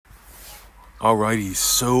Alrighty,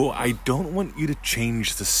 so I don't want you to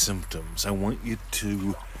change the symptoms. I want you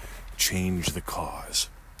to change the cause.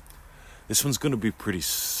 This one's going to be pretty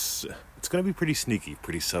sneaky,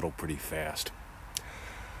 pretty subtle, pretty fast.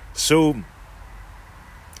 So,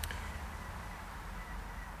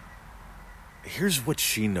 here's what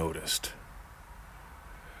she noticed.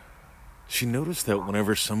 She noticed that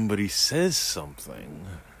whenever somebody says something,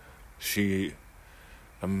 she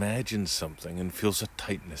imagines something and feels a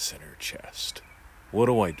tightness in her chest. What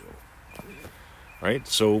do I do? Right?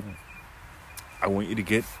 So, I want you to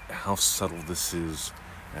get how subtle this is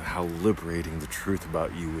and how liberating the truth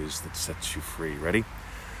about you is that sets you free. Ready?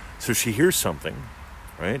 So she hears something,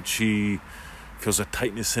 right? She feels a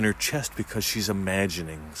tightness in her chest because she's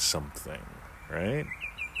imagining something, right?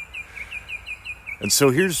 And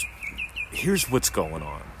so here's what's going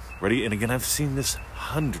on. Ready? And again, I've seen this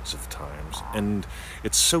hundreds of times, and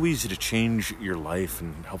it's so easy to change your life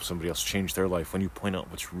and help somebody else change their life when you point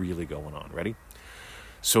out what's really going on. Ready?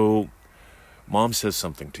 So, mom says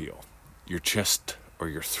something to you. Your chest or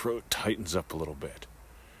your throat tightens up a little bit.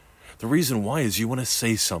 The reason why is you want to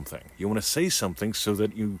say something. You want to say something so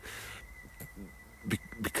that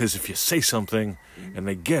because if you say something and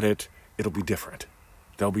they get it, it'll be different.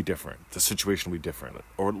 They'll be different. The situation will be different.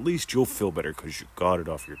 Or at least you'll feel better because you got it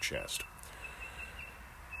off your chest.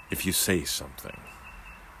 If you say something.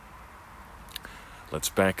 Let's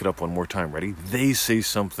back it up one more time. Ready? They say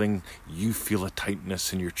something. You feel a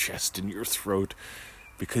tightness in your chest, in your throat,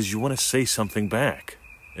 because you want to say something back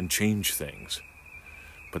and change things.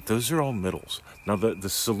 But those are all middles. Now, the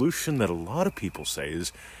solution that a lot of people say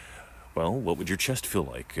is, well, what would your chest feel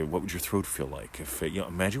like? What would your throat feel like? If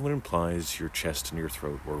imagine what implies your chest and your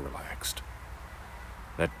throat were relaxed.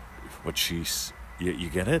 You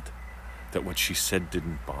get it? That what she said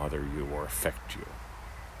didn't bother you or affect you.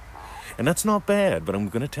 And that's not bad, but I'm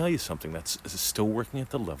going to tell you something. That's still working at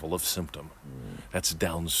the level of symptom. That's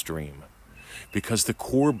downstream. Because the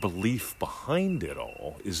core belief behind it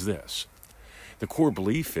all is this. The core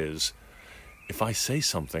belief is, if I say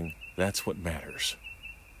something, that's what matters.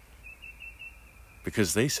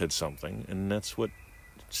 Because they said something, and that's what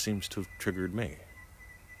seems to have triggered me.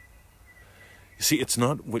 You see, it's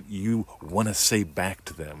not what you want to say back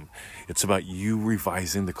to them. It's about you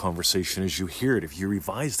revising the conversation as you hear it. If you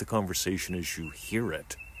revise the conversation as you hear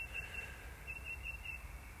it,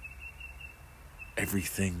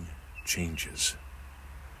 everything changes.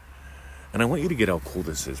 And I want you to get how cool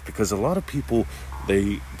this is, because a lot of people,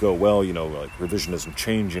 they go, well, like revision doesn't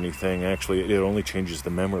change anything. Actually, it only changes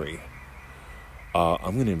the memory.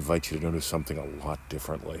 I'm going to invite you to notice something a lot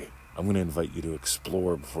differently. I'm going to invite you to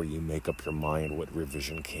explore before you make up your mind what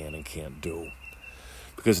revision can and can't do.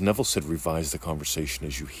 Because Neville said revise the conversation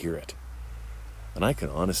as you hear it. And I can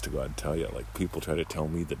honest to God tell you, like people try to tell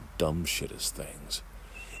me the dumb shit is things.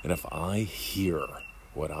 And if I hear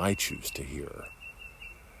what I choose to hear,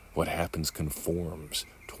 what happens conforms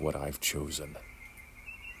to what I've chosen.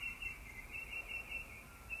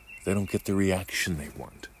 They don't get the reaction they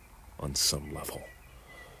want. On some level.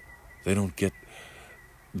 They don't get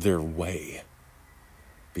their way.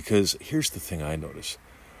 Because here's the thing I notice.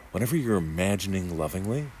 Whenever you're imagining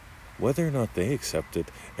lovingly, whether or not they accept it,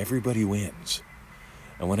 everybody wins.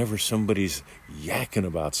 And whenever somebody's yakking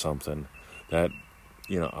about something that,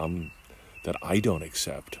 that I don't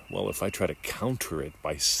accept, well, if I try to counter it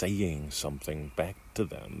by saying something back to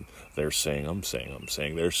them, they're saying, I'm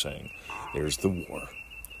saying, they're saying, there's the war.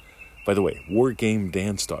 By the way,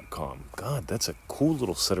 wargamedance.com. God, that's a cool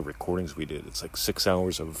little set of recordings we did. It's like 6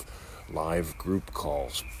 hours of live group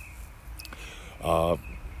calls. The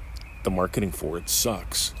marketing for it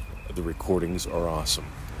sucks. The recordings are awesome.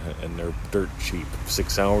 And they're dirt cheap.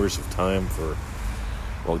 6 hours of time for,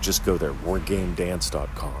 well, just go there.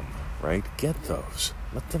 wargamedance.com, right? Get those.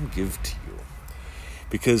 Let them give to you.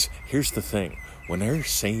 Because here's the thing. When they're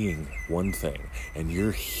saying one thing and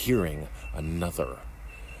you're hearing another,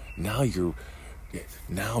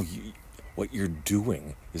 what you're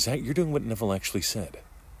doing is that you're doing what Neville actually said.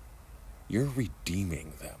 You're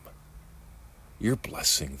redeeming them. You're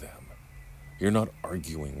blessing them. You're not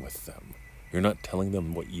arguing with them. You're not telling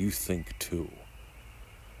them what you think too.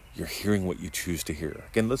 You're hearing what you choose to hear.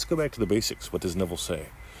 Again, let's go back to the basics. What does Neville say?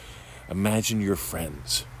 Imagine your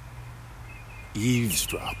friends.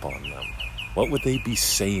 Eavesdrop on them. What would they be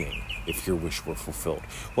saying if your wish were fulfilled?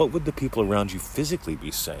 What would the people around you physically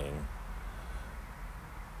be saying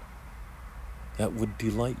that would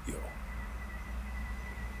delight you?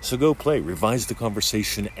 So go play. Revise the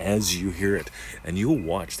conversation as you hear it, and you'll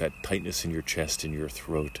watch that tightness in your chest and your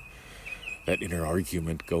throat, that inner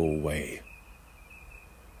argument go away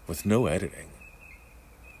with no editing.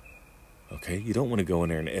 Okay? You don't want to go in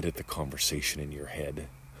there and edit the conversation in your head.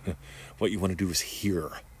 What you want to do is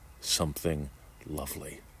hear something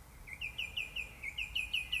lovely.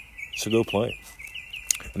 So go play.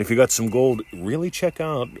 And if you got some gold, really check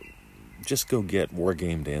out, just go get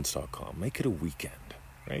wargamedance.com. Make it a weekend,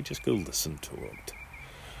 right? Just go listen to it.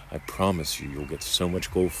 I promise you'll get so much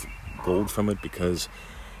gold from it, because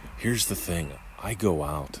here's the thing. I go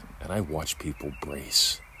out and I watch people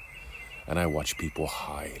brace. And I watch people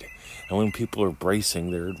hide. And when people are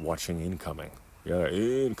bracing, they're watching incoming. Yeah,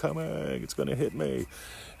 incoming, it's going to hit me.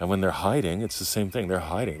 And when they're hiding, it's the same thing. They're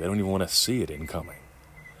hiding. They don't even want to see it incoming.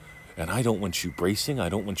 And I don't want you bracing. I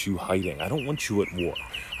don't want you hiding. I don't want you at war.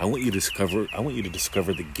 I want you to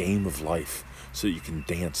discover the game of life so that you can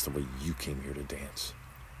dance the way you came here to dance.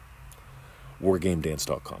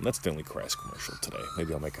 wargamedance.com. That's the only crass commercial today.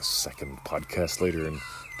 Maybe I'll make a second podcast later and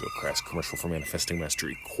do a crass commercial for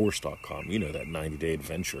manifestingmasterycourse.com. You know, that 90-day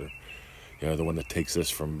adventure. You know, the one that takes us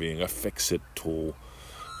from being a fix-it tool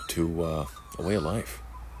to a way of life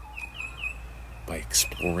by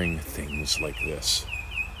exploring things like this.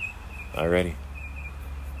 Alrighty.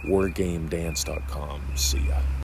 wargamedance.com. See ya.